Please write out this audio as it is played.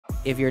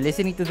If you're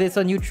listening to this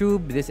on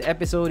YouTube, this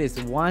episode is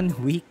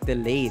 1 week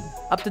delayed.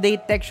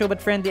 Up-to-date tech show but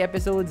friendly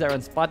episodes are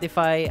on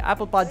Spotify,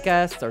 Apple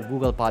Podcasts, or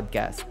Google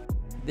Podcasts.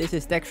 This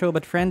is Tech Show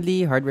but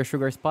Friendly, Hardware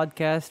Sugars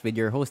podcast with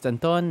your host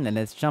Anton, and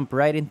let's jump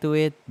right into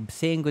it,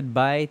 saying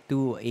goodbye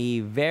to a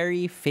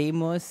very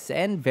famous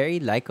and very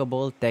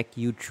likable tech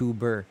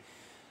YouTuber.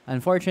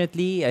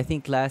 Unfortunately, I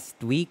think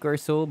last week or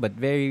so, but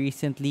very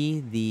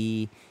recently,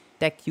 the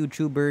tech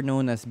YouTuber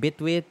known as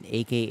Bitwit,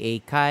 aka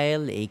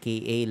Kyle,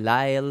 aka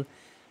Lyle,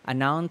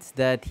 announced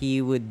that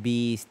he would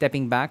be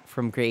stepping back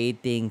from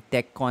creating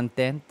tech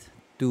content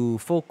to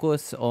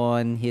focus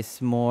on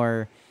his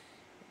more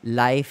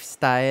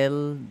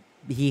lifestyle.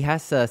 He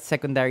has a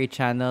secondary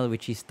channel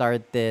which he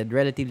started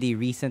relatively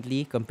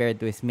recently compared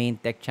to his main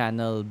tech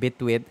channel,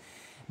 Bitwit,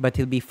 but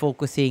he'll be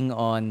focusing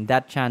on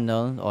that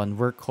channel, on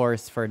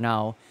Workhorse for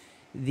now.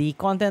 The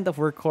content of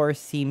Workhorse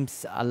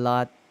seems a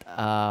lot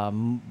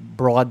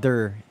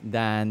broader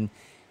than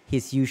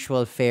his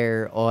usual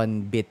fare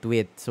on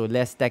Bitwit. So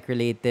less tech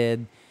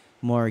related,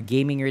 more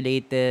gaming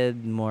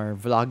related, more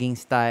vlogging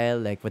style,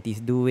 like what he's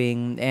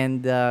doing.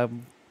 And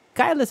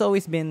Kyle has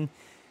always been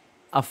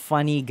a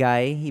funny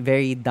guy,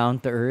 very down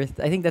to earth.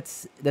 I think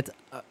that's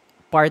a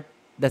part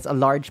that's a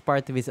large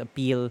part of his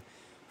appeal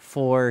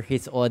for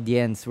his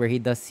audience, where he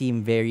does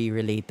seem very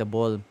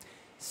relatable.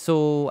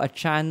 So a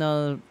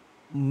channel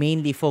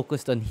mainly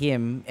focused on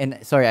him, and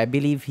sorry, I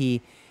believe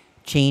he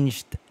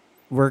changed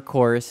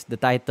Workhorse, the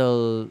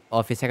title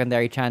of his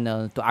secondary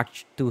channel,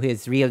 to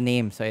his real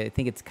name. So I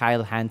think it's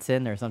Kyle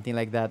Hansen or something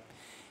like that.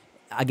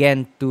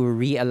 Again, to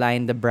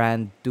realign the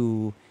brand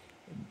to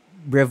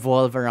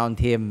revolve around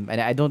him.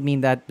 And I don't mean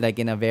that like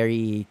in a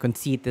very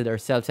conceited or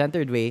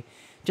self-centered way.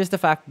 Just the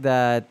fact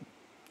that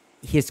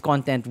his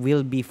content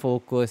will be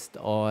focused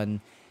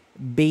on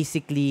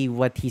basically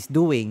what he's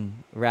doing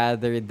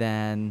rather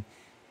than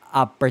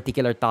a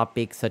particular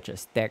topic such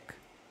as tech.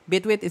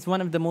 Bitwit is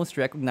one of the most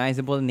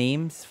recognizable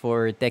names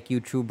for tech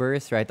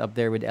YouTubers, right up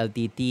there with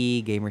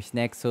LTT, Gamers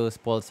Nexus,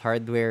 Pulse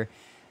Hardware.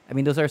 I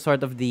mean, those are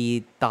sort of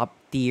the top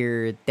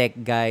tier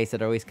tech guys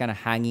that are always kind of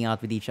hanging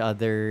out with each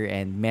other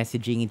and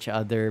messaging each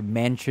other,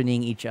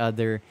 mentioning each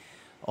other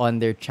on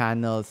their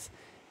channels.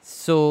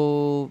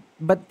 So,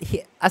 but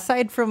he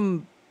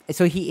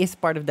is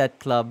part of that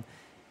club.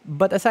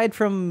 But aside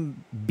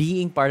from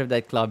being part of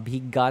that club,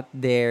 he got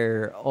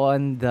there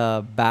on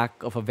the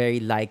back of a very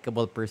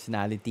likable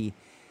personality.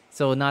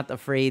 So not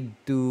afraid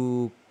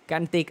to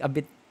kind of take a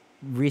bit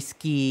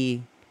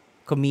risky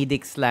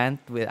comedic slant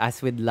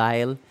as with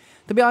Lyle.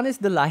 To be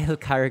honest, the Lyle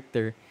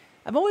character,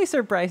 I'm always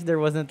surprised there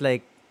wasn't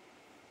like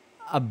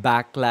a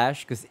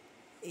backlash, because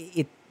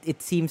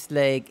it seems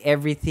like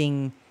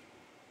everything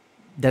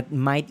that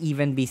might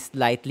even be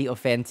slightly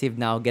offensive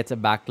now gets a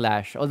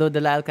backlash. Although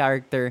the Lyle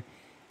character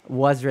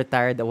was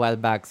retired a while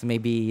back, so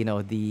maybe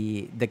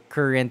the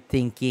current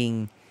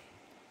thinking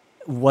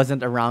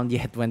wasn't around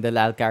yet when the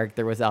Lal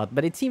character was out.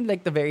 But it seemed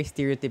like the very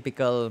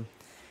stereotypical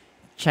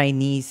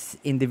Chinese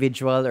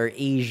individual or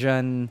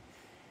Asian,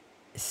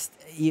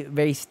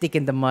 very stick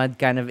in the mud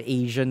kind of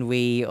Asian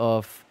way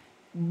of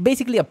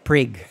basically a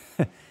prig.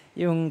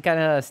 Yung kind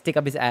of stick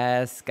up his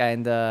ass,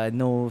 kind of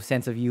no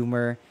sense of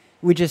humor,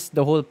 which is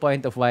the whole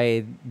point of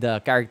why the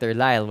character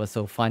Lyle was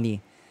so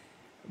funny.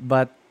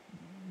 But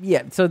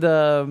yeah, so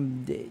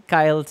the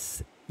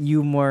Kyle's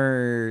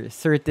humor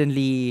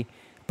certainly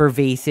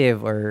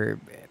pervasive or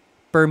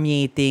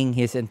permeating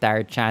his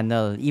entire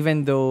channel,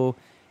 even though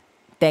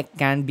tech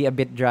can be a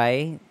bit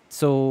dry.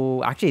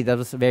 So actually, that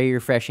was a very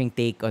refreshing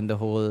take on the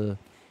whole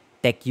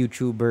tech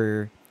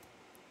YouTuber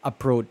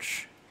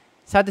approach.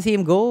 Sad to see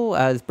him go,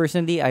 as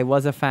personally I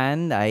was a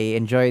fan. I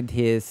enjoyed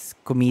his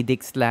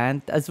comedic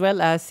slant as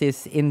well as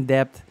his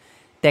in-depth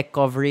tech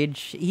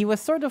coverage. He was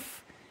sort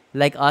of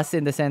like us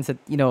in the sense that,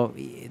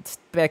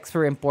 specs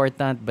were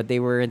important, but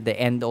they weren't the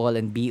end all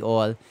and be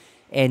all.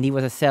 And he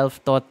was a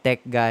self-taught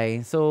tech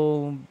guy.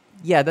 So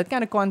yeah, that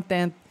kind of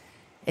content,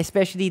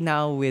 especially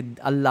now with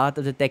a lot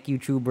of the tech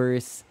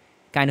YouTubers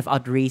kind of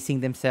outracing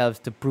themselves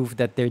to prove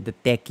that they're the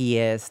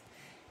techiest,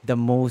 the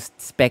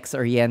most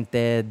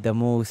specs-oriented, the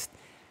most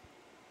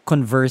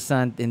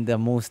conversant in the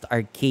most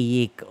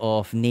archaic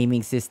of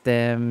naming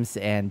systems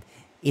and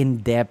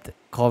in-depth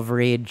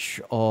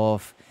coverage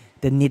of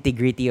the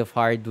nitty-gritty of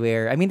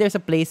hardware. I mean, there's a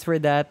place for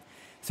that.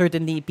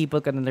 Certainly,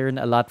 people can learn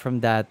a lot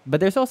from that.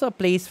 But there's also a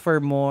place for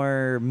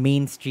more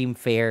mainstream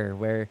fare,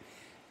 where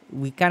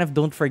we kind of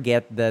don't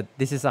forget that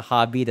this is a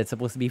hobby that's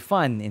supposed to be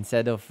fun,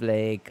 instead of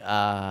like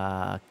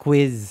a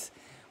quiz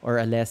or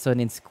a lesson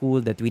in school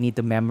that we need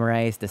to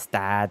memorize the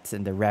stats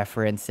and the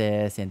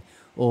references. And,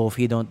 oh, if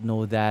you don't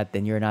know that,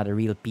 then you're not a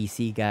real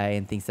PC guy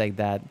and things like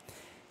that.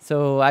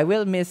 So I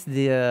will miss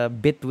the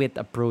Bitwit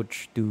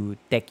approach to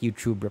tech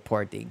YouTube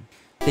reporting.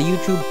 The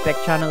YouTube tech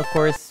channel, of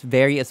course,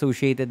 very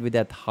associated with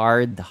that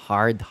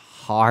hardcore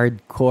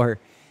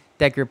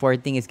tech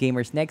reporting, is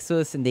Gamers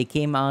Nexus, and they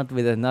came out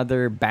with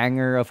another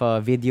banger of a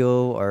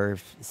video or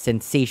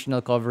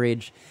sensational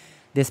coverage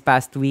this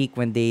past week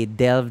when they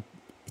delved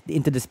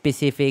into the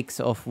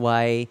specifics of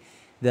why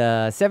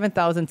the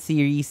 7000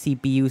 series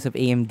CPUs of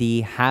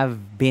AMD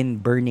have been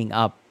burning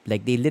up.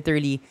 Like they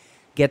literally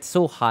get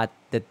so hot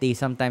that they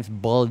sometimes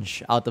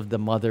bulge out of the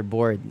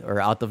motherboard or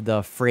out of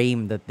the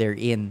frame that they're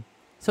in.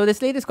 So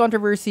this latest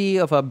controversy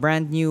of a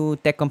brand new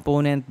tech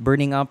component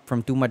burning up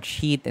from too much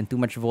heat and too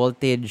much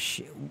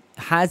voltage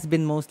has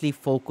been mostly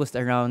focused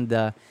around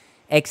the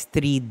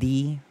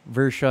X3D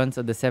versions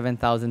of the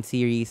 7000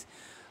 series.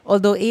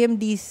 Although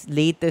AMD's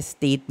latest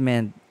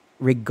statement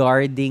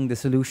regarding the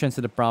solutions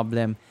to the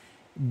problem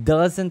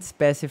doesn't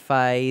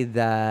specify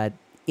that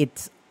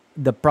it's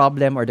the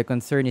problem or the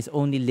concern is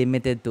only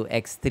limited to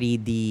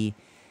X3D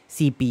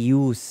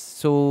CPUs.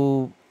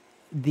 So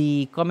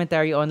the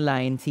commentary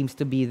online seems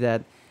to be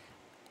that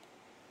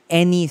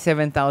any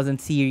 7000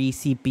 series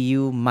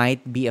CPU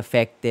might be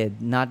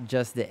affected, not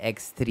just the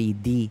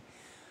X3D.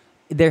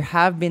 There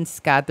have been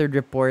scattered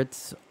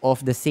reports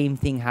of the same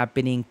thing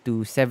happening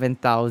to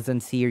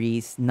 7000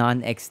 series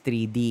non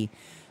X3D.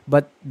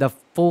 But the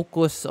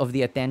focus of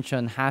the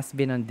attention has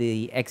been on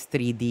the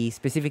X3D,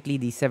 specifically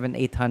the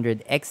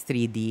 7800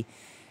 X3D,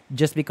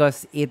 just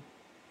because it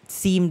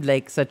seemed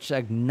like such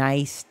a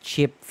nice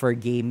chip for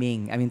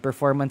gaming. I mean,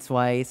 performance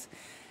wise,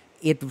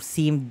 it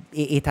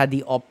had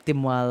the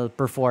optimal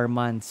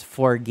performance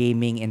for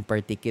gaming in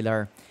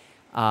particular.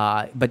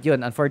 But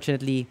yun,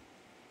 unfortunately,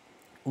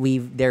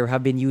 there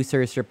have been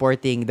users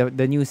reporting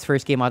the news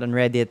first came out on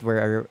Reddit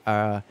where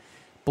a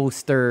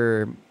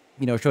poster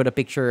showed a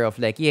picture of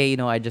like,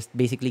 yeah, I just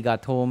basically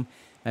got home,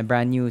 my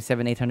brand new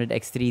 7800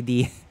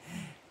 X3D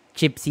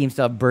chip seems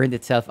to have burned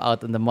itself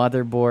out on the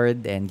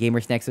motherboard, and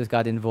Gamers Nexus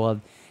got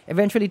involved,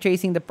 eventually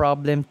tracing the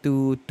problem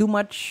to too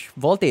much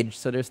voltage.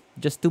 So there's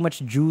just too much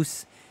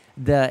juice.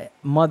 The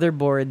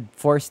motherboard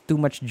forced too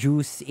much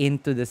juice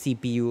into the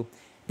CPU.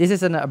 This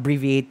is an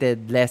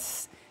abbreviated,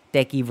 less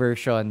techie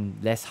version,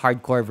 less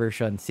hardcore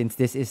version, since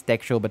this is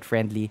tech show but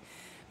friendly.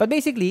 But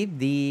basically,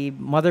 the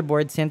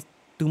motherboard sent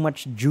too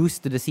much juice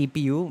to the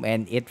CPU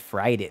and it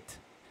fried it.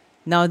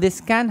 Now, this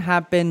can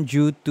happen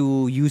due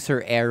to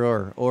user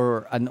error,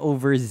 or an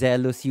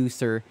overzealous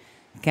user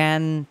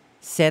can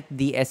set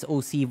the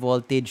SoC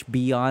voltage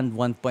beyond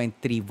 1.3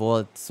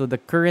 volts. So the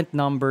current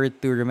number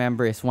to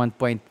remember is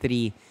 1.3.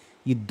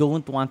 You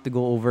don't want to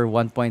go over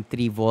 1.3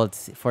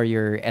 volts for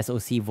your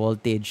SoC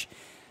voltage.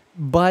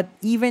 But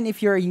even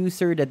if you're a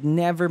user that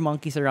never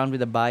monkeys around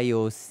with the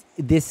BIOS,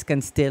 this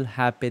can still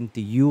happen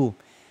to you,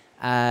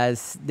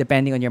 as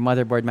depending on your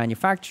motherboard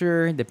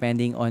manufacturer,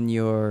 depending on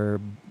your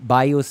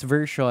BIOS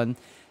version,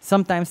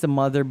 sometimes the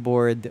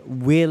motherboard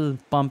will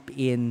pump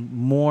in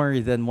more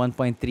than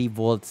 1.3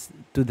 volts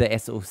to the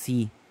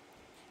SoC.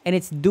 And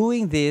it's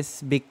doing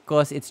this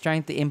because it's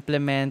trying to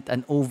implement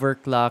an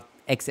overclock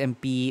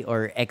XMP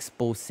or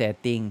expo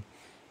setting.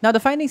 Now, the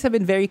findings have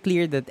been very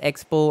clear that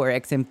expo or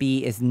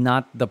XMP is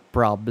not the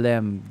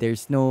problem.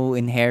 There's no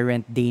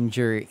inherent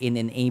danger in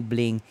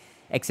enabling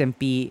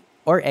XMP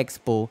or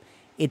expo.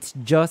 It's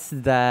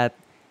just that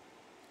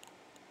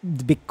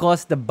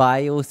because the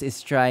BIOS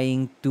is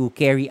trying to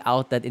carry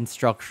out that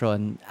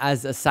instruction,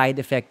 as a side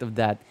effect of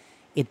that,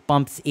 it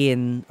pumps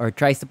in or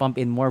tries to pump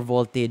in more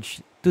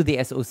voltage to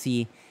the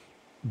SoC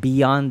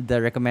beyond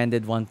the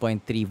recommended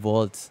 1.3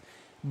 volts.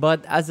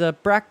 But as a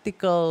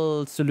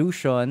practical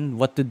solution,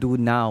 what to do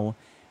now,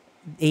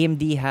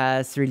 AMD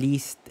has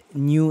released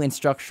new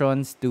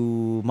instructions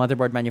to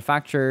motherboard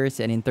manufacturers,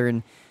 and in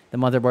turn, the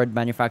motherboard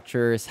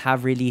manufacturers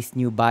have released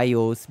new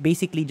BIOS.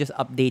 Basically, just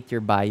update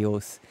your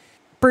BIOS.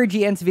 Per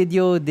GN's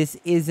video, this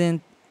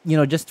isn't,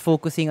 just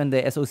focusing on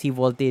the SoC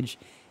voltage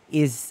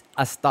is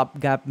a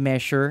stopgap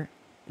measure.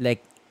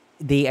 Like,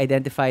 they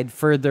identified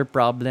further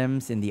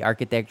problems in the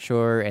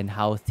architecture and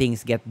how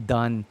things get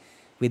done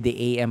with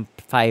the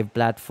AM5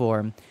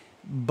 platform.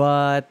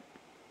 But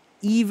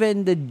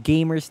even the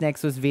Gamers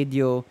Nexus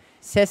video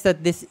says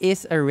that this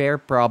is a rare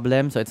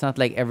problem, so it's not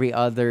like every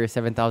other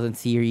 7000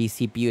 series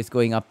CPU is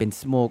going up in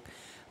smoke.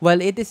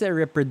 While it is a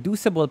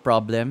reproducible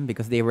problem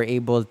because they were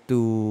able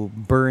to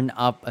burn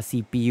up a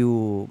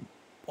CPU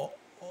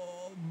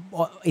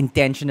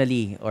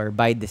intentionally or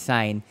by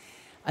design,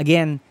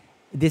 again,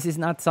 this is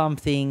not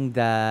something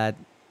that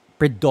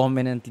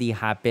predominantly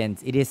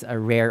happens. It is a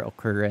rare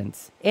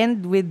occurrence.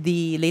 And with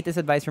the latest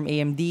advice from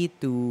AMD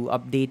to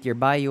update your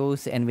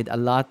BIOS, and with a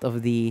lot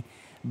of the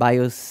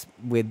BIOS,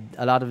 with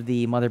a lot of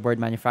the motherboard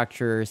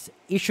manufacturers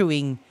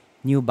issuing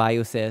new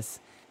BIOSes,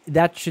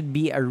 that should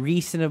be a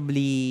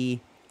reasonably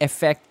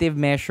effective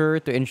measure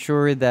to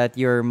ensure that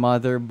your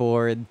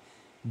motherboard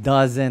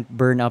doesn't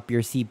burn up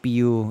your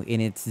CPU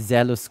in its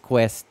zealous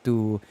quest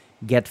to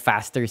get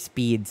faster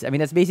speeds. I mean,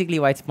 that's basically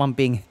why it's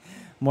pumping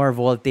more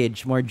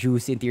voltage, more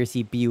juice into your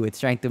CPU. It's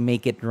trying to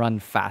make it run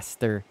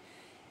faster.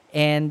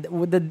 And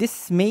the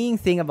dismaying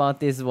thing about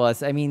this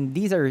was, I mean,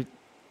 these are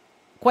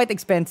quite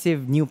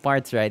expensive new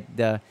parts, right?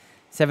 The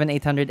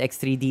 7800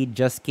 X3D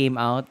just came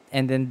out,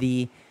 and then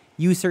the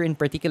user in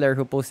particular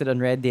who posted on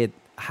Reddit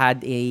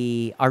had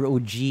a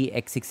ROG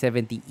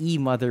X670E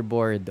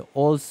motherboard,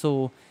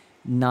 also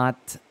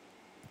not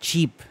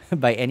cheap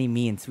by any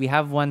means. We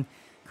have one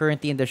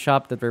currently in the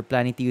shop that we're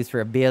planning to use for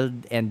a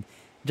build, and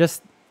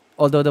just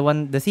although the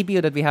CPU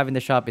that we have in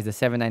the shop is the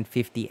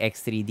 7950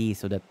 X3D,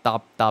 so the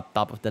top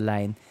of the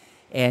line.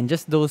 And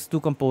just those two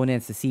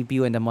components, the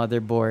CPU and the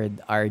motherboard,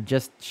 are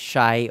just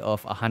shy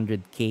of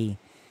 100K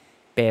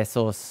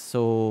pesos.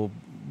 So,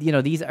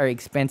 these are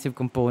expensive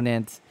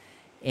components.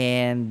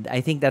 And I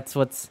think that's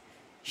what's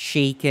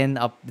shaken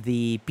up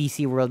the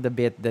PC world a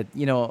bit, that,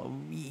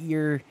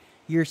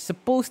 you're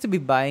supposed to be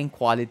buying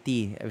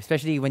quality,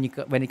 especially when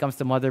it comes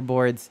to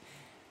motherboards.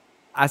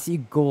 As you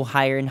go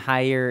higher and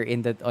higher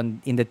in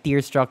the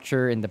tier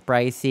structure and the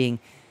pricing,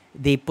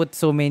 they put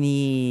so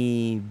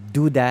many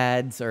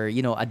doodads, or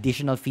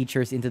additional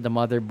features into the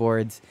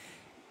motherboards,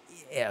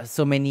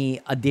 so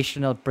many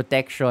additional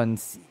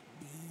protections.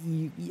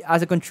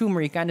 As a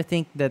consumer, you kind of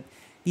think that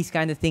these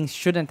kind of things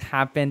shouldn't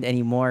happen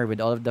anymore, with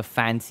all of the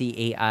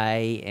fancy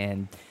AI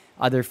and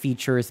other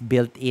features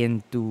built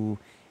into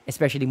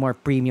especially more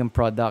premium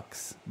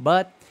products.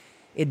 But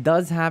it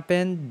does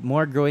happen.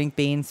 More growing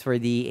pains for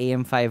the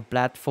AM5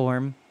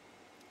 platform.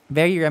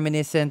 Very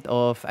reminiscent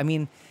of, I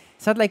mean,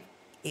 it's not like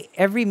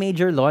every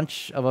major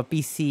launch of a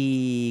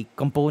PC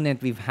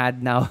component we've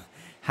had now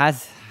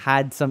has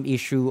had some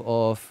issue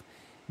of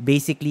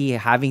basically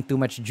having too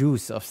much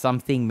juice, of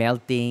something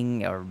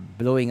melting or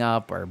blowing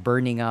up or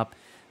burning up.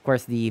 Of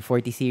course, the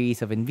 40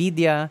 series of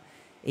NVIDIA,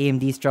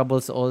 AMD's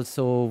troubles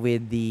also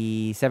with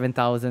the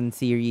 7000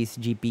 series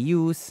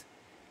GPUs,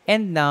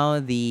 and now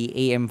the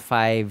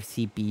AM5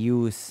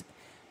 CPUs.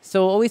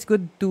 So always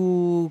good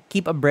to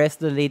keep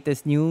abreast of the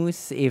latest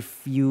news.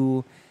 If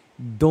you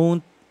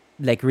don't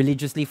like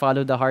religiously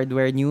follow the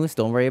hardware news,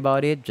 don't worry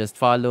about it. Just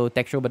follow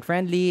Tech Show But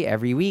Friendly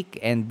every week,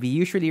 and we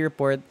usually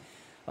report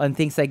on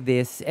things like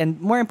this.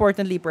 And more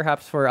importantly,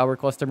 perhaps for our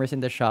customers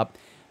in the shop,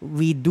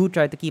 we do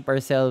try to keep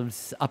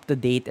ourselves up to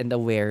date and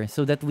aware,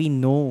 so that we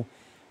know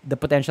the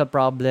potential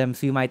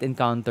problems we might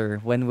encounter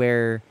when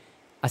we're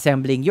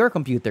assembling your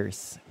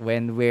computers,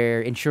 when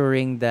we're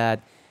ensuring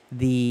that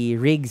the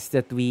rigs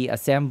that we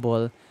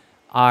assemble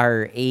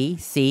are A,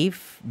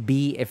 safe,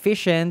 B,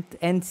 efficient,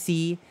 and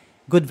C,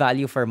 good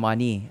value for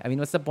money. I mean,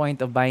 what's the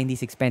point of buying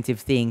these expensive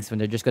things when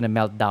they're just going to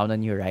melt down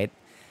on you, right?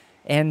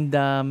 And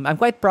I'm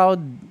quite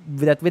proud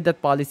with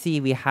that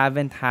policy, we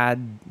haven't had,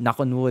 knock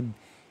on wood,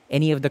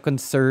 any of the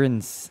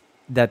concerns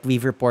that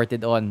we've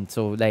reported on.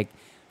 So, like,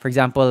 for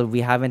example,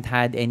 we haven't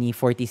had any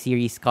 40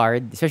 series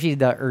card, especially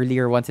the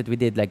earlier ones that we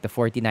did, like the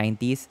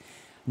 4090s.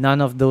 None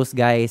of those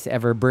guys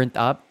ever burnt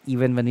up,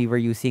 even when we were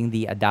using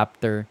the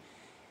adapter.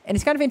 And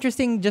it's kind of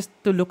interesting just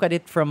to look at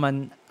it from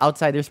an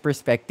outsider's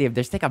perspective.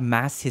 There's like a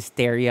mass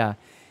hysteria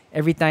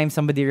every time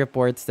somebody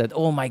reports that,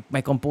 oh, my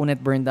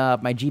component burned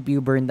up, my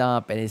GPU burned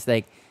up, and it's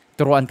like,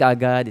 turuan ka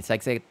agad. It's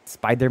like say,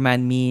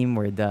 Spider-Man meme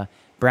where the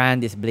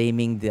brand is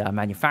blaming the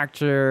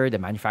manufacturer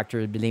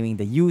is blaming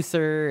the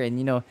user,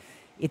 and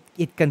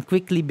it can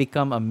quickly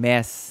become a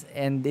mess.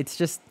 And it's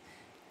just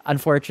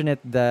unfortunate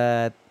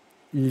that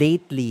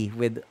lately,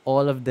 with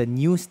all of the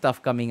new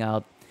stuff coming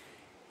out,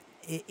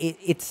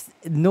 it's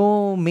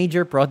no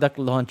major product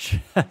launch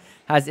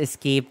has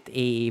escaped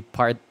a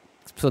part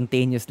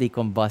spontaneously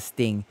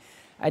combusting.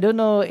 I don't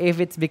know if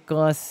it's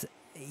because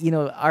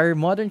our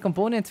modern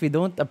components, we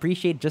don't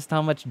appreciate just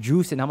how much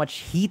juice and how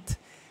much heat,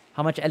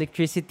 how much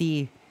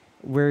electricity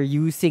we're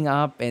using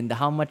up, and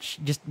how much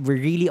just we're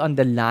really on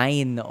the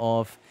line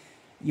of,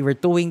 you were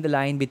towing the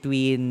line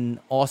between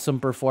awesome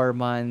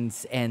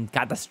performance and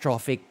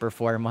catastrophic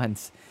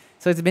performance.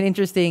 So it's been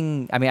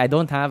interesting. I mean, I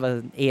don't have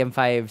an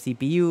AM5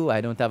 CPU.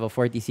 I don't have a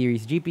 40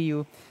 series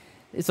GPU.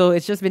 So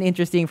it's just been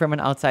interesting from an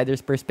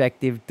outsider's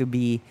perspective to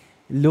be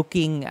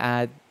looking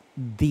at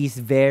these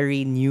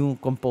very new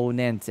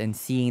components and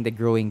seeing the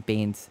growing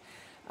pains.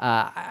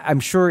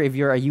 I'm sure if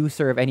you're a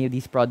user of any of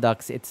these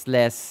products, it's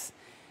less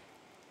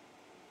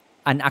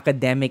an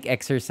academic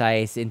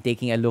exercise in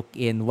taking a look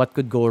in what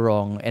could go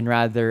wrong, and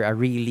rather a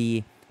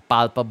really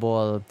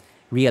palpable,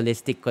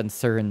 realistic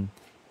concern.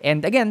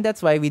 And again,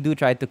 that's why we do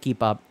try to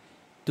keep up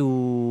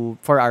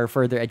for our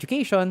further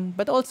education,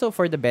 but also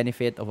for the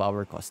benefit of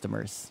our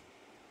customers.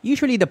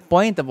 Usually the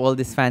point of all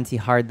this fancy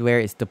hardware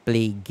is to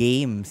play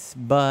games,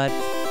 but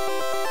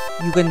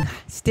you can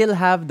still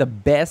have the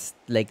best,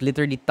 like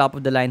literally top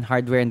of the line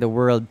hardware in the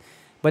world,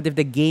 but if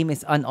the game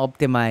is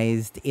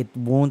unoptimized, it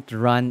won't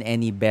run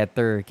any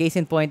better. Case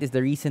in point is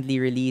the recently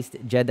released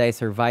Jedi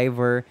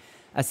Survivor,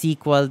 a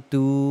sequel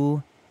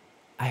to,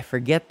 I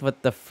forget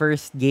what the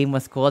first game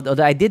was called.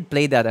 Although I did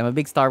play that. I'm a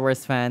big Star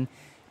Wars fan.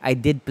 I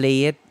did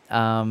play it.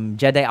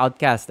 Jedi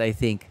Outcast, I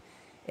think.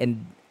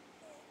 And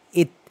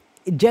it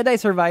Jedi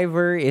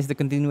Survivor is the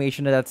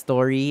continuation of that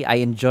story. I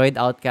enjoyed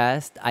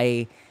Outcast.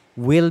 I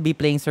will be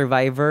playing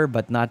Survivor,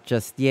 but not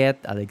just yet.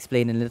 I'll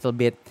explain in a little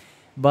bit.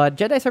 But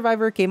Jedi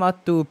Survivor came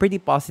out to pretty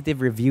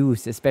positive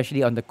reviews,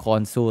 especially on the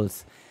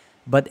consoles.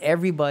 But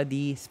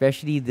everybody,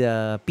 especially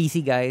the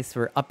PC guys,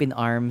 were up in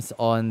arms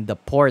on the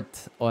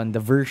port, on the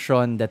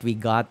version that we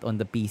got on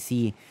the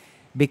PC,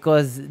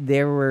 because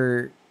there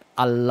were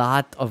a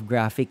lot of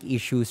graphic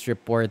issues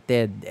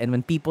reported. And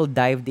when people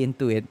dived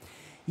into it,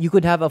 you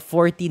could have a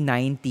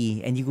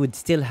 4090 and you would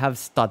still have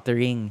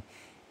stuttering.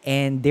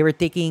 and they were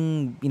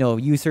taking,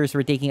 users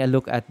were taking a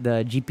look at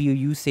the GPU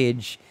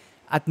usage.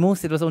 At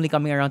most, it was only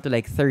coming around to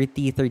like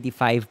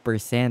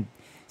 30-35%.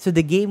 So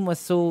the game was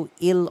so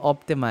ill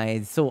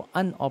optimized, so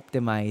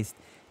unoptimized,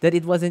 that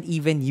it wasn't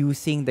even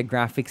using the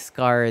graphics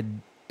card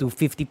to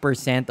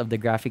 50% of the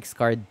graphics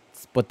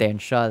card's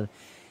potential.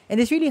 And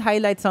this really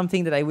highlights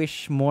something that I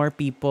wish more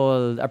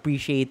people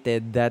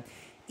appreciated, that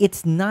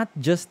it's not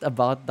just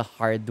about the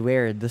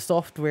hardware. The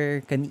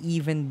software can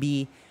even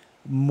be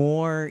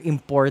more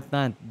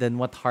important than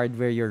what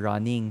hardware you're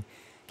running.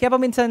 Kaya pa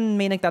minsan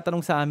may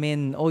nagtatanong sa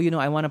amin, oh,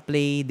 I want to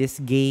play this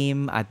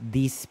game at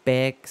these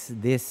specs,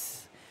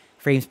 this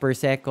frames per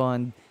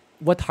second.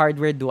 What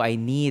hardware do I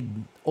need?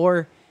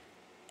 Or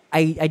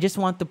I just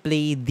want to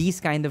play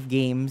these kind of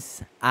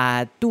games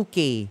at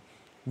 2K,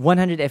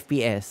 100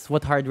 FPS.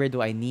 What hardware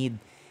do I need?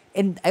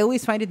 And I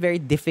always find it very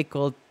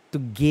difficult to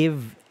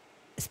give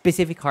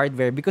specific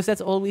hardware because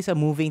that's always a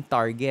moving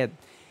target.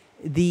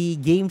 The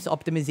game's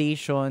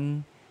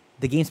optimization,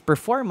 the game's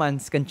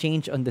performance can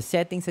change on the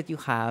settings that you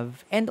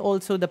have and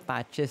also the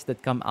patches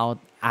that come out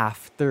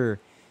after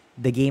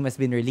the game has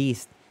been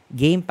released.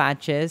 Game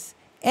patches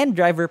and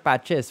driver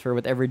patches for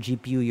whatever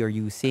GPU you're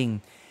using.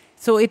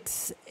 So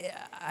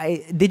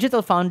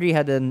Digital Foundry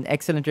had an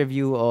excellent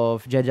review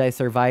of Jedi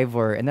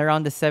Survivor, and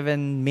around the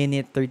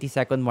 7-minute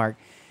 30-second mark,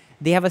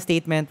 they have a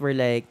statement where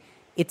like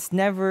it's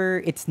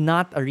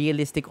not a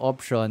realistic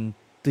option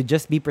to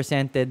just be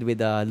presented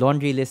with a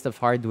laundry list of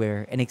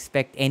hardware and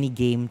expect any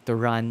game to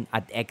run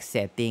at X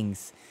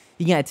settings.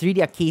 Yeah, it's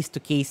really a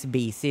case-to-case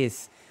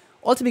basis.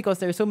 Also because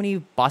there are so many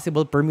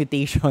possible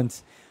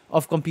permutations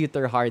of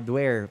computer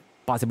hardware,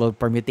 possible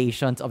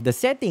permutations of the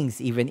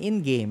settings even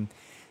in-game.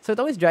 So it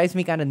always drives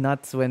me kind of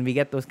nuts when we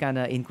get those kind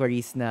of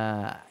inquiries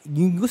na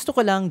yung gusto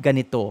ko lang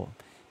ganito.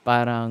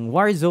 Parang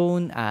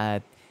Warzone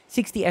at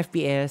 60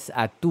 FPS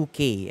at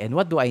 2K, and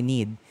what do I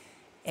need?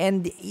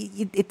 And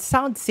it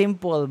sounds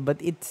simple,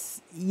 but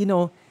it's,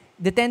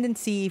 the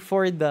tendency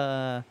for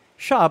the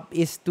shop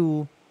is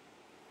to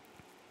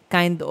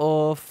kind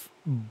of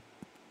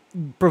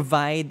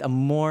provide a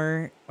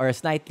more or a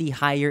slightly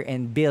higher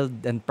end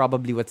build than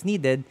probably what's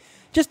needed,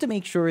 just to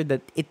make sure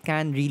that it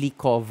can really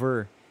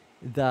cover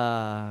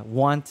the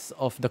wants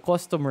of the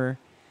customer.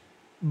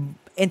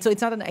 And so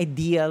it's not an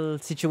ideal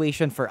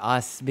situation for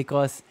us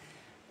because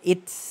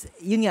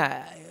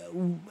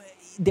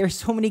there's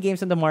so many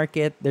games on the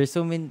market, there's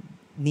so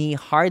many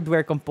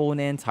hardware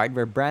components,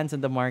 hardware brands on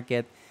the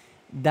market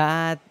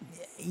that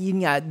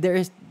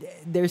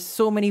there's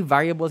so many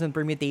variables and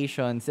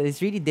permutations that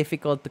it's really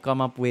difficult to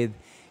come up with,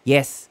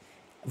 yes,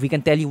 we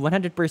can tell you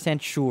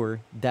 100% sure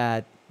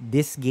that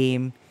this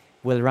game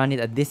will run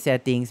it at this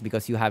settings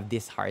because you have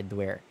this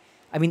hardware.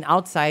 I mean,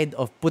 outside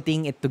of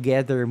putting it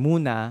together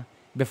muna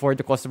before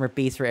the customer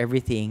pays for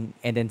everything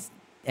and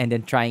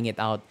then trying it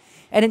out.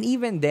 And then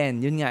even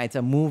then, it's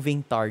a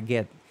moving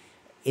target,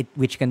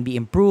 which can be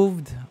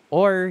improved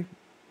or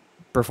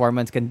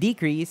performance can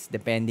decrease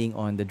depending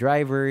on the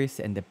drivers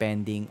and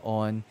depending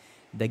on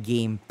the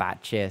game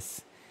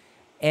patches.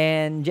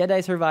 And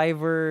Jedi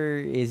Survivor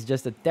is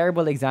just a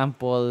terrible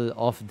example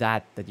of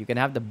that you can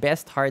have the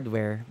best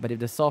hardware, but if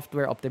the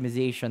software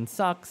optimization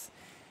sucks,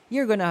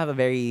 you're going to have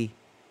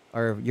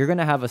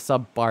a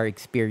subpar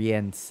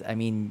experience. I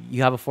mean,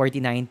 you have a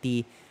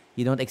 4090,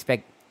 you don't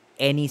expect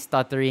any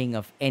stuttering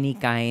of any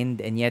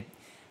kind, and yet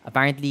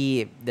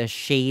apparently the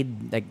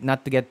shade, like,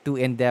 not to get too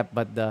in-depth,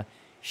 but the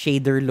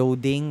shader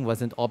loading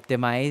wasn't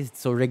optimized.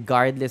 So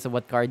regardless of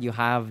what card you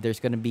have, there's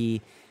going to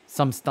be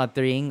some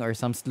stuttering or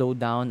some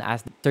slowdown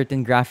as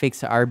certain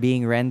graphics are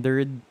being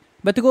rendered.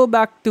 But to go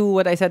back to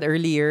what I said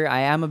earlier, I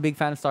am a big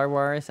fan of Star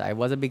Wars. I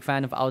was a big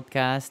fan of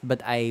Outcast,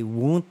 but I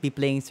won't be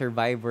playing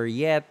Survivor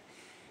yet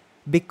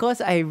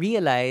because I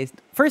realized,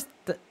 first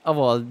of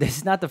all, this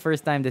is not the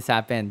first time this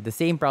happened. The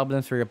same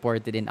problems were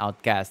reported in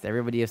Outcast.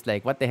 Everybody was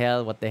like, what the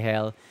hell? What the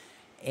hell?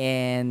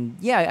 And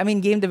yeah, I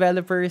mean, game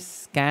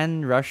developers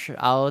can rush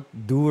out,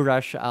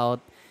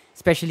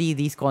 especially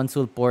these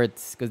console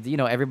ports, because,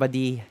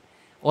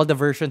 all the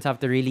versions have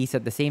to release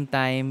at the same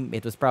time.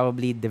 It was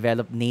probably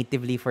developed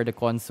natively for the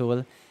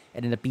console,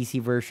 and then the PC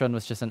version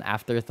was just an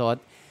afterthought.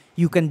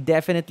 You can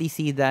definitely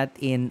see that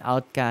in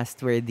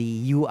Outcast, where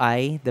the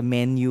UI, the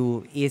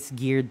menu, is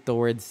geared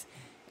towards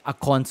a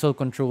console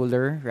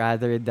controller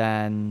rather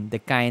than the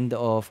kind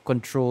of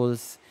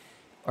controls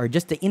or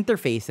just the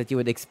interface that you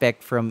would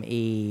expect from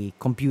a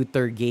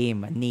computer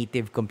game, a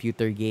native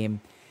computer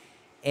game.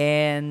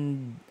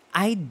 And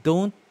I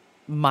don't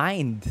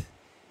mind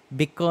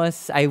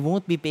because I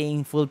won't be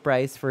paying full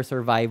price for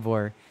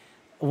Survivor.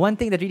 One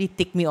thing that really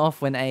ticked me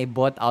off when I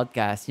bought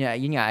Outcast,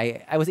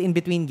 I was in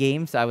between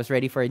games. I was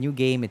ready for a new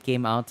game. It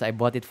came out, so I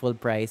bought it full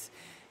price.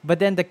 But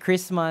then the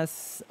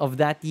Christmas of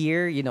that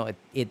year,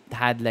 it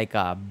had like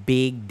a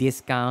big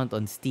discount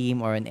on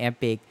Steam or on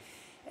Epic.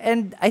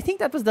 And I think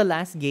that was the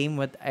last game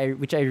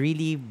which I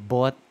really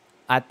bought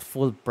at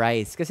full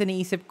price. Kasi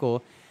naisip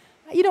ko,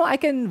 I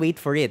can wait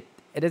for it.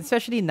 And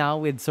especially now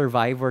with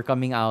Survivor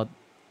coming out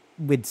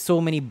with so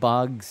many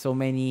bugs, so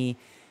many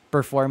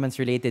performance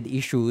related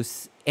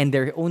issues, and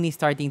they're only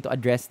starting to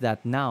address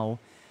that now,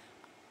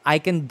 I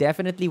can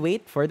definitely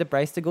wait for the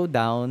price to go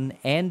down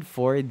and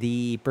for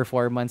the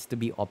performance to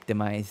be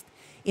optimized.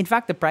 In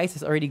fact, the price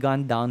has already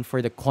gone down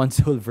for the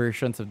console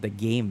versions of the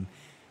game.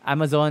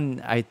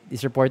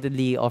 Is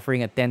reportedly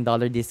offering a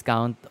 $10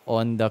 discount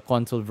on the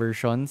console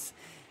versions.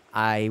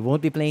 I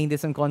won't be playing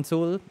this on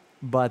console,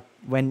 but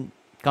when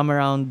come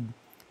around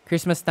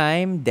Christmas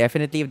time,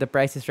 definitely if the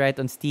price is right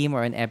on Steam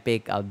or on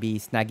Epic, I'll be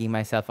snagging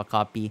myself a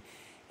copy.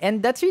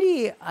 And that's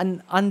really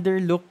an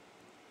underlooked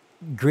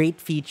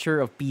great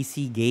feature of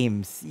PC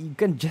games. You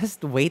can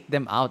just wait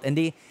them out, and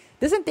they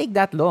doesn't take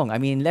that long. I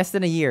mean, less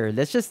than a year.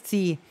 Let's just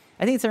see.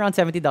 I think it's around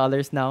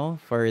 $70 now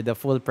for the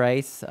full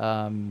price,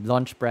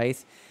 launch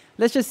price.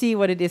 Let's just see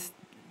what it is,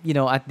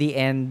 at the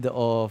end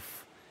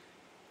of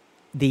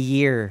the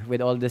year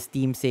with all the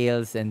Steam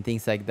sales and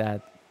things like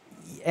that.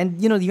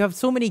 And you have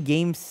so many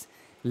games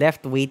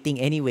left waiting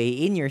anyway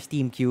in your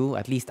Steam queue.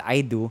 At least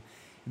I do.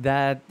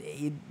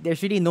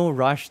 There's really no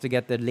rush to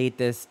get the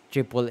latest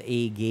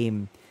AAA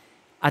game,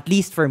 at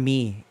least for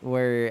me,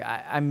 where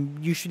I'm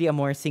usually a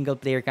more single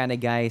player kind of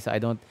guy, so I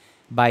don't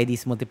buy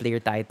these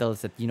multiplayer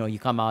titles that you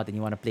come out and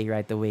you want to play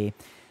right away.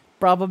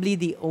 Probably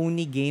the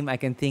only game I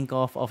can think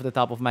of off the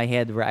top of my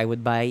head where I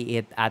would buy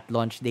it at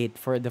launch date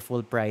for the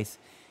full price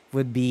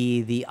would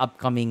be the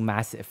upcoming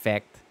Mass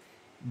Effect.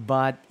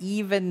 But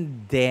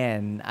even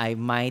then, I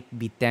might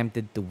be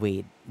tempted to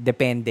wait.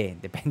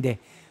 Depende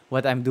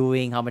what I'm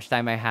doing, how much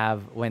time I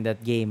have when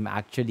that game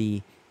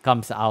actually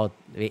comes out,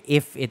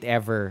 if it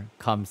ever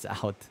comes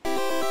out.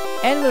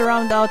 And we'll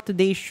round out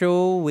today's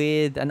show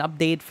with an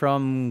update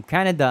from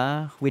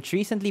Canada, which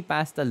recently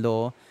passed a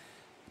law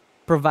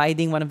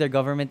providing one of their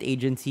government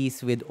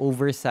agencies with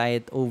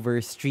oversight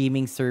over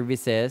streaming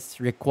services,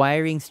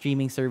 requiring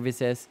streaming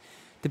services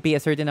to pay a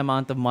certain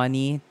amount of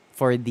money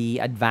for the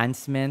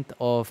advancement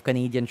of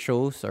Canadian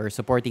shows or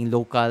supporting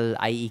local,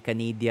 i.e.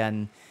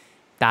 Canadian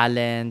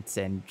talents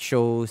and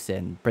shows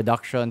and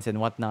productions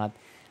and whatnot,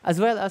 as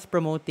well as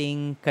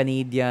promoting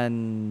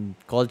Canadian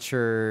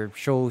culture,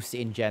 shows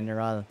in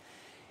general.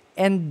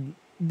 And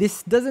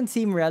this doesn't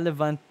seem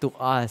relevant to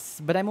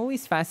us, but I'm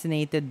always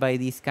fascinated by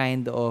these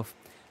kind of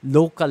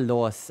local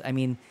laws. I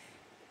mean,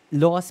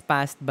 laws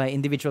passed by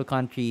individual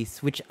countries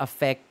which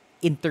affect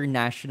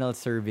international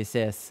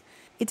services.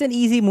 It's an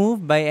easy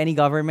move by any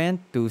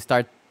government to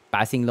start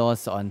passing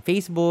laws on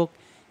Facebook.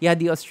 Yeah,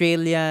 the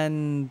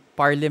Australian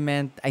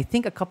Parliament, I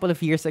think a couple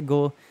of years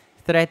ago,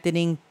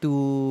 threatening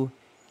to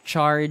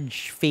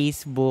charge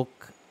Facebook.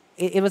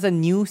 It was a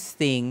news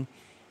thing,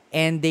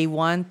 and they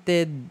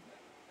wanted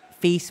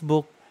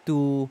Facebook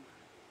to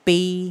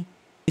pay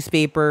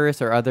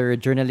newspapers or other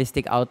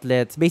journalistic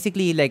outlets.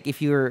 Basically, like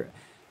if you're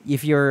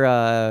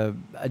a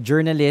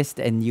journalist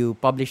and you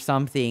publish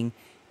something,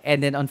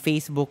 and then on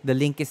Facebook the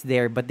link is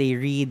there, but they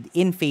read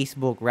in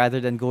Facebook rather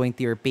than going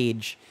to your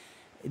page.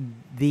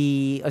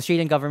 The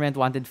Australian government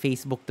wanted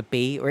Facebook to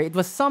pay, or it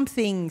was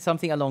something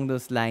along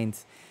those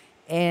lines,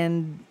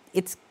 and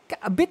it's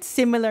a bit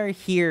similar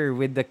here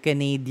with the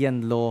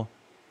Canadian law,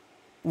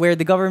 where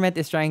the government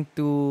is trying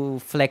to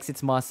flex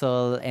its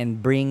muscle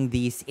and bring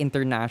these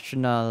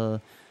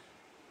international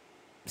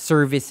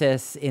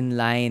services in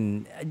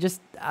line.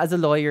 Just as a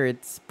lawyer,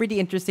 it's pretty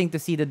interesting to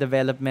see the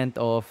development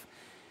of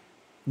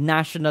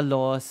national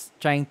laws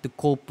trying to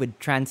cope with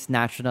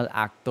transnational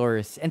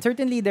actors. And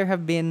certainly there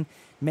have been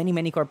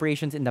many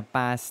corporations in the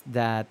past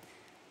that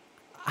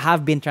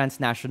have been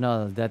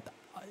transnational, that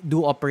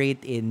do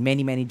operate in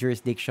many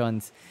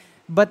jurisdictions,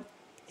 but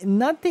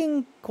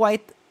nothing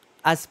quite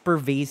as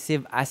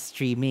pervasive as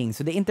streaming.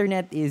 So the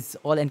internet is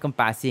all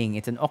encompassing.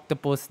 It's an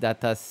octopus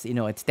that has,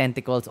 its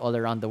tentacles all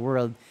around the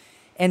world.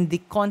 And the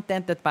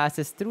content that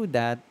passes through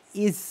that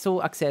is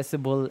so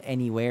accessible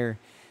anywhere.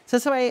 So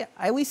I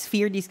always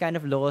fear these kind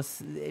of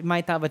laws. It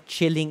might have a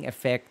chilling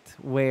effect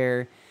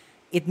where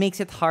it makes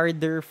it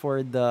harder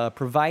for the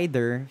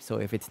provider. So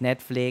if it's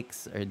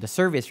Netflix, or the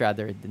service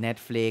rather, the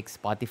Netflix,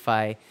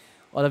 Spotify,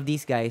 all of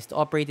these guys to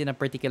operate in a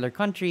particular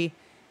country,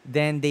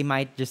 then they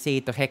might just say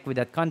to heck with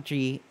that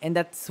country. And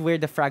that's where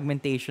the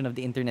fragmentation of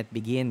the internet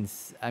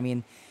begins. I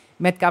mean,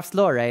 Metcalfe's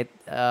law, right?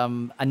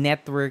 A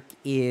network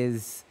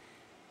is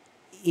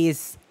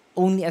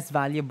only as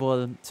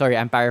valuable. Sorry,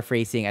 I'm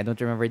paraphrasing. I don't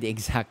remember the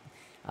exact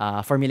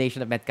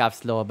formulation of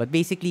Metcalfe's law. But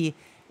basically,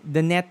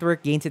 the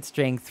network gains its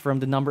strength from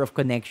the number of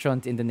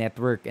connections in the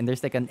network. And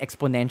there's like an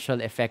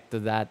exponential effect to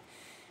that.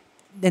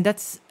 And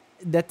that's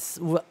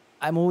what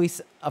I'm always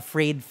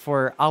afraid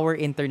for our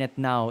internet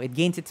now. It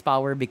gains its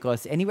power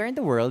because anywhere in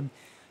the world,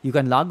 you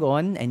can log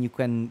on, and you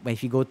can,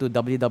 if you go to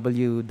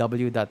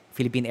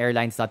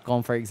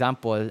www.philippineairlines.com, for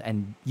example,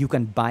 and you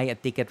can buy a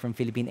ticket from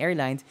Philippine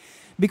Airlines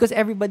because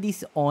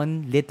everybody's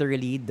on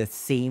literally the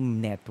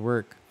same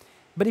network.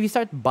 But if you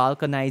start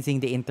balkanizing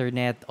the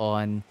internet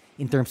in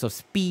terms of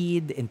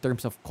speed, in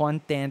terms of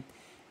content,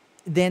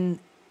 then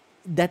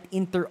that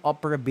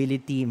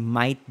interoperability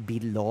might be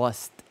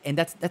lost. And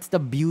that's the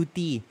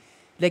beauty.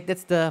 Like,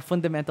 that's the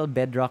fundamental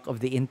bedrock of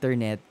the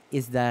internet,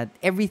 is that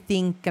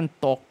everything can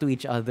talk to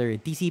each other.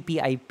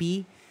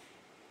 TCP/IP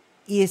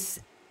is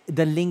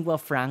the lingua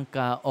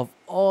franca of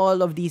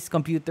all of these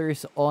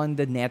computers on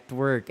the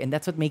network. And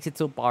that's what makes it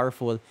so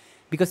powerful,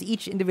 because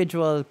each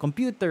individual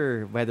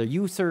computer, whether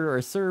user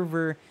or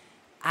server,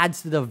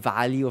 adds to the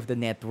value of the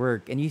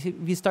network. And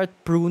you start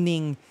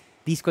pruning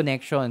these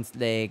connections,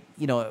 like,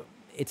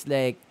 it's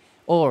like,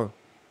 or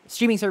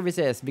streaming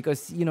services,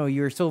 because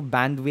you're so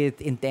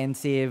bandwidth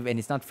intensive and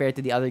it's not fair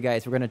to the other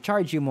guys, we're going to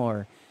charge you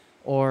more,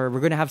 or we're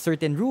going to have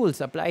certain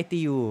rules apply to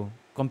you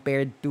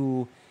compared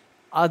to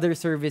other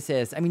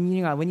services. I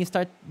mean, when you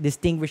start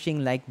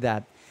distinguishing like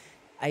that,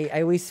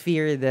 I always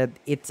fear that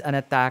it's an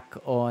attack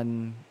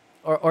on,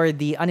 or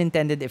the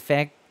unintended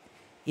effect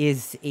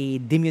is a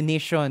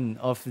diminution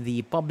of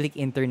the public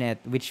internet,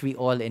 which we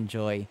all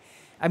enjoy.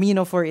 I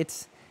mean, for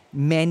its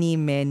many,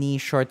 many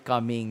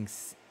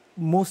shortcomings,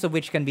 most of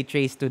which can be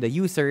traced to the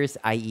users,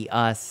 i.e.,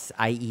 us,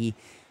 i.e.,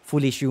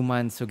 foolish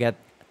humans who get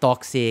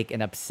toxic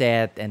and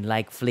upset and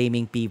like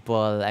flaming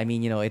people. I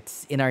mean,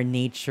 it's in our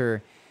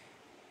nature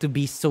to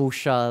be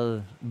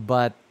social,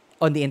 but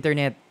on the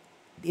internet,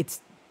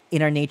 it's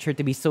in our nature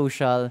to be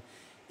social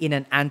in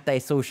an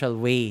antisocial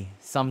way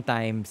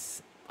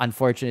sometimes,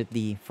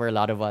 unfortunately, for a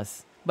lot of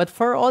us. But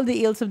for all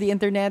the ills of the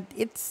internet,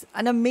 it's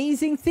an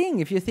amazing thing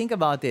if you think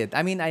about it.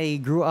 I mean, I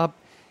grew up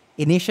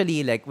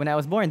initially, like when I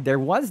was born, there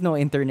was no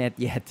internet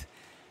yet.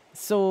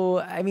 So,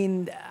 I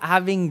mean,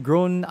 having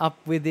grown up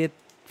with it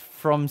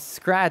from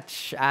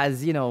scratch,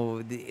 as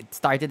it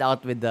started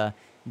out with the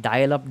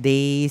dial up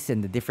days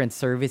and the different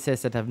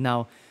services that have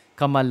now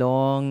come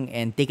along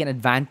and taken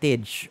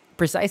advantage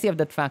precisely of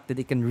that fact that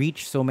it can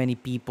reach so many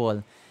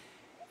people.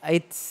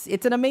 It's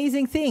an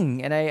amazing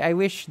thing. And I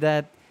wish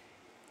that,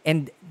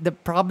 and the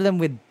problem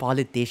with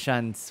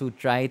politicians who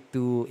try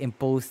to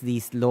impose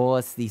these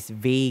laws, these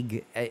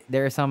vague,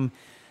 there are some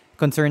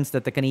concerns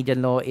that the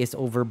Canadian law is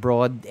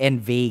overbroad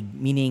and vague,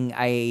 meaning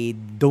I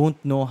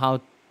don't know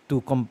how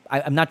to,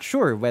 I'm not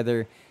sure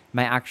whether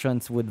my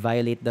actions would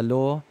violate the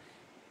law.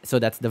 So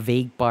that's the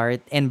vague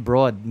part. And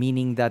broad,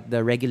 meaning that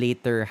the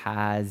regulator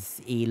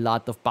has a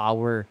lot of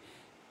power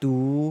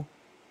to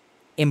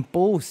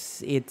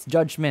impose its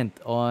judgment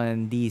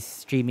on these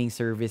streaming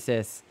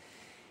services.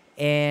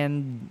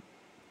 And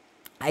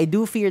I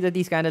do fear that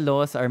these kind of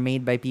laws are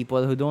made by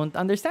people who don't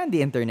understand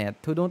the internet,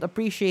 who don't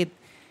appreciate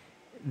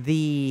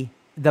the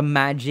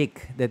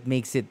magic that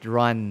makes it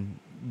run.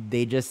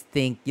 They just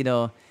think,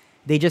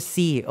 they just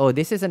see, oh,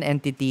 this is an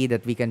entity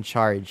that we can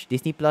charge.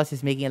 Disney Plus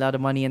is making a lot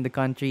of money in the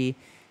country.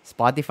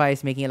 Spotify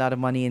is making a lot of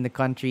money in the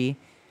country.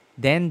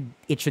 Then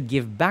it should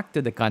give back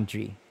to the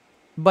country.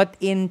 But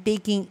in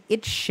taking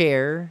its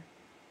share,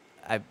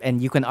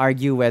 and you can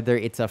argue whether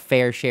it's a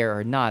fair share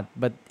or not,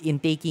 but in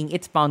taking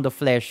its pound of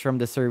flesh from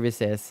the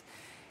services,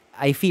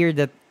 I fear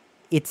that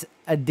it's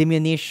a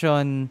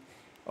diminution,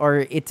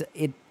 or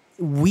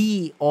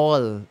we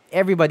all,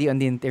 everybody on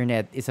the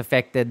internet is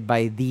affected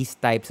by these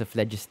types of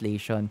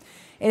legislation.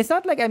 And it's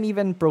not like I'm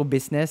even pro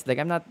business. Like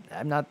I'm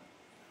not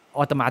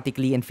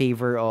automatically in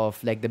favor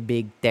of like the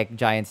big tech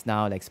giants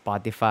now, like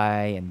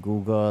Spotify and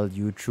Google,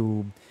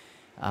 YouTube,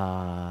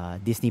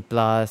 Disney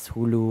Plus,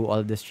 Hulu,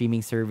 all the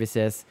streaming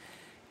services.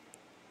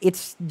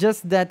 It's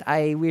just that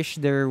I wish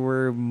there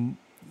were.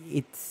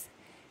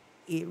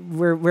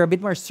 We're a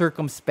bit more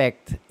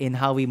circumspect in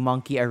how we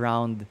monkey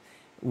around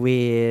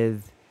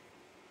with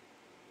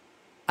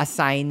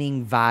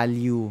assigning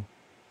value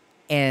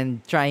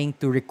and trying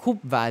to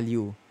recoup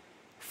value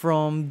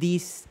from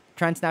these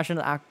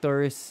transnational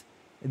actors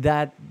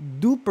that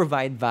do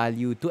provide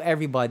value to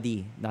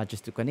everybody, not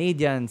just to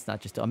Canadians,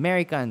 not just to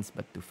Americans,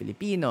 but to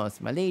Filipinos,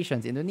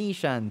 Malaysians,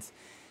 Indonesians,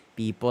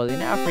 people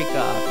in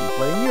Africa,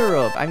 people in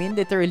Europe. I mean,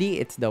 literally,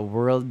 it's the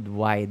World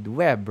Wide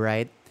Web,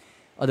 right?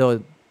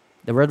 Although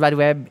the World Wide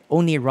Web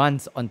only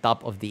runs on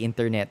top of the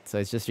internet. So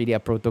it's just really a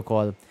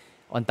protocol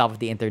on top of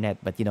the internet.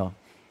 But,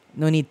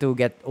 no need to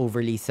get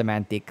overly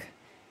semantic.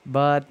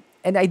 But,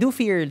 and I do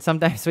fear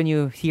sometimes when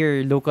you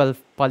hear local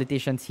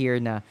politicians here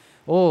na,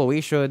 oh,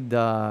 we should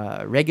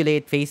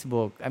regulate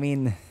Facebook. I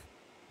mean,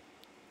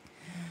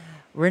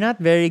 we're not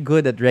very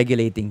good at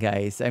regulating,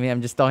 guys. I mean,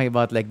 I'm just talking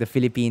about like the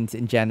Philippines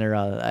in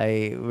general.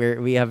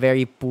 We have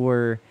very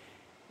poor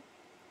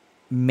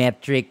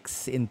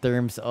metrics in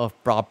terms of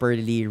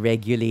properly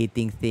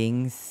regulating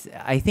things.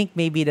 I think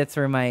maybe that's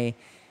where my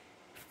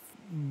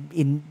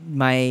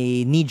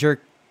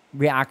knee-jerk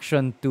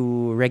reaction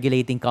to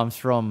regulating comes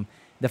from,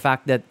 the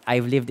fact that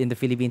I've lived in the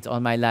Philippines all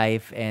my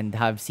life and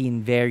have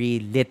seen very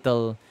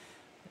little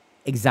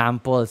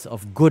examples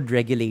of good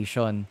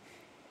regulation,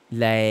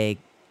 like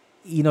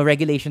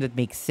regulation that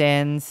makes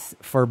sense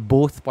for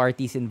both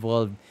parties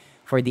involved,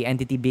 for the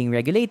entity being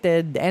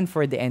regulated and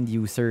for the end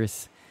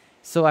users.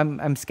 So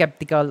I'm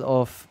skeptical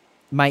of,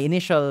 my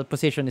initial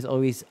position is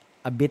always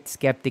a bit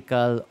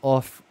skeptical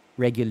of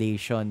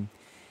regulation.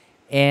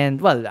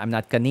 And well, I'm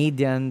not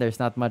Canadian, there's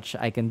not much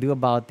I can do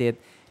about it.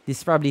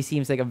 This probably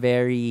seems like a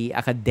very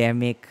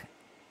academic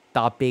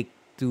topic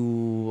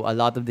to a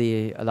lot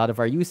of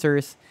our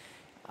users.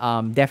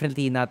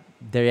 Definitely not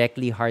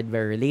directly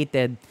hardware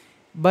related.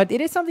 But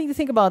it is something to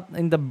think about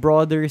in the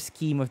broader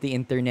scheme of the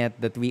internet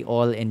that we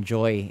all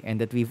enjoy and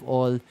that we've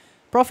all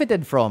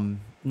profited from.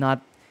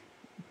 Not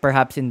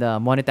perhaps in the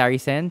monetary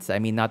sense. I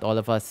mean, not all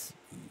of us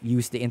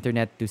use the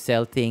internet to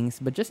sell things,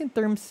 but just in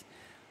terms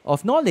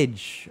of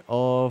knowledge,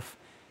 of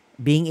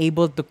being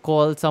able to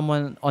call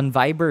someone on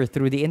Viber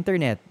through the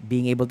internet,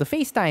 being able to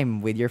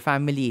FaceTime with your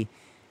family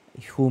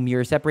whom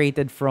you're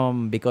separated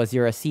from because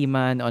you're a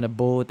seaman on a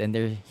boat and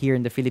they're here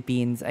in the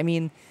Philippines. I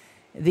mean,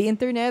 the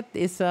internet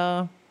is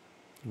a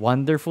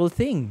wonderful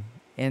thing.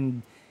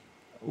 And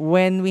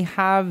when we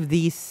have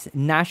these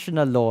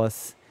national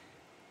laws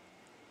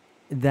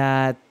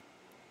that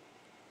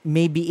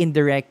maybe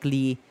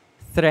indirectly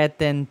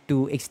threaten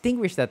to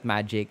extinguish that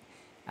magic,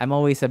 I'm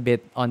always a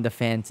bit on the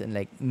fence and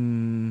like,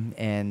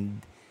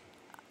 and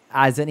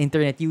as an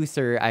internet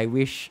user, I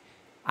wish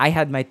I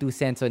had my 2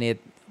 cents on it.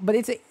 But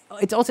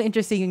it's also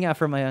interesting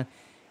from a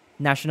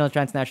national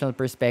transnational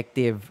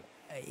perspective,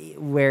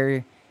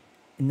 where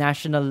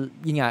national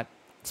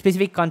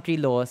specific country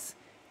laws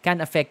can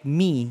affect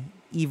me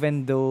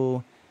even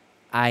though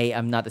I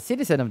am not a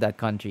citizen of that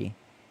country.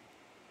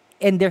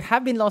 And there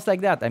have been laws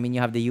like that. I mean,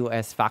 you have the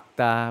US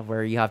FACTA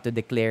where you have to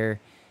declare,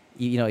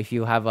 if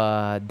you have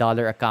a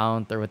dollar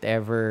account or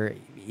whatever,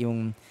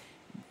 yung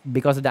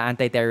because of the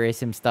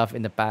anti-terrorism stuff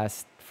in the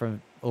past,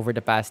 from over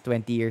the past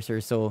 20 years or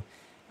so,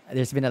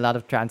 there's been a lot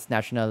of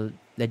transnational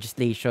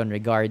legislation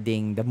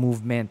regarding the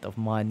movement of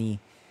money.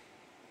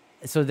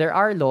 So there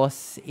are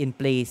laws in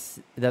place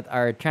that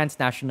are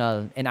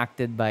transnational,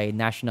 enacted by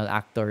national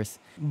actors.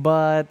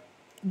 But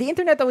the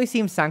internet always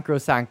seems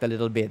sacrosanct a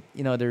little bit,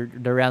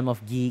 the realm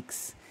of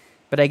geeks.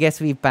 But I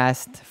guess we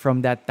passed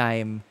from that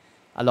time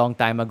a long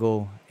time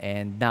ago.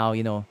 And now,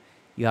 you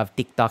have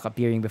TikTok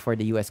appearing before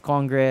the US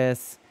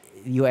Congress.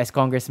 US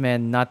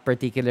congressmen not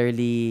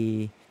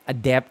particularly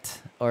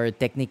adept or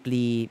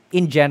technically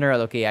in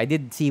general. Okay, I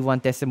did see one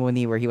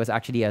testimony where he was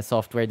actually a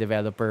software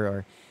developer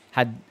or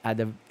had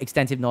a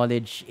extensive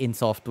knowledge in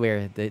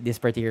software, this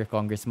particular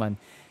congressman.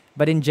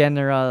 But in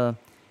general,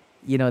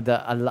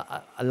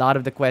 a lot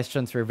of the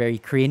questions were very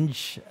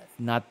cringe,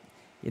 not,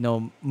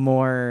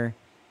 more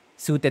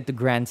suited to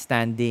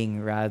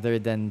grandstanding rather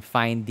than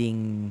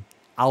finding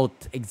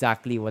out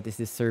exactly what is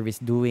this service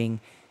doing,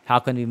 how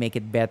can we make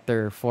it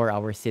better for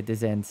our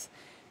citizens.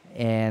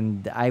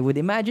 And I would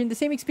imagine the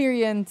same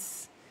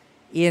experience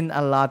in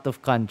a lot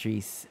of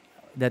countries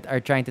that are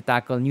trying to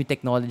tackle new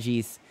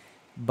technologies,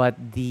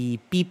 but the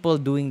people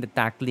doing the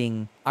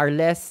tackling are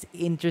less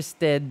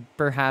interested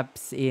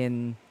perhaps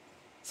in,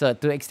 so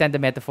to extend the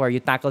metaphor, you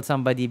tackle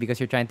somebody because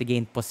you're trying to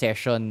gain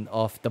possession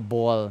of the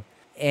ball,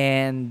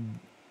 and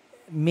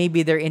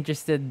maybe they're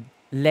interested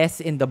less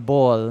in the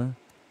ball,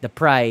 the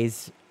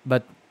prize,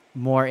 but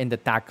more in the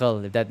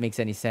tackle, if that makes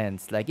any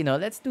sense. Like,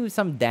 let's do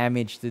some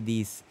damage to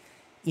these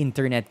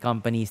internet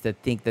companies that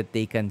think that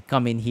they can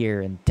come in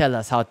here and tell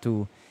us how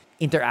to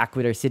interact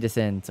with our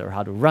citizens or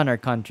how to run our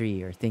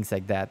country or things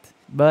like that.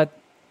 But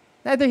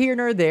neither here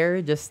nor there,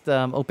 just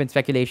open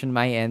speculation on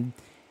my end.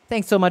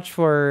 Thanks so much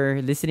for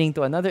listening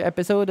to another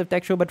episode of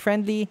Tech Show But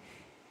Friendly.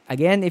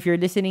 Again, if you're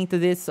listening to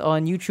this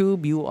on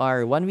YouTube, you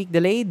are 1 week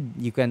delayed.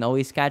 You can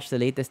always catch the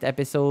latest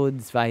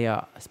episodes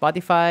via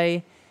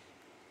Spotify,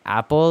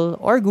 Apple,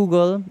 or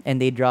Google,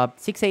 and they drop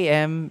 6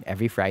 a.m.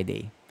 every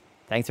Friday.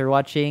 Thanks for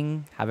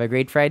watching. Have a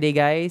great Friday,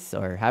 guys,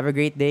 or have a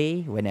great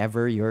day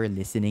whenever you're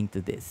listening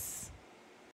to this.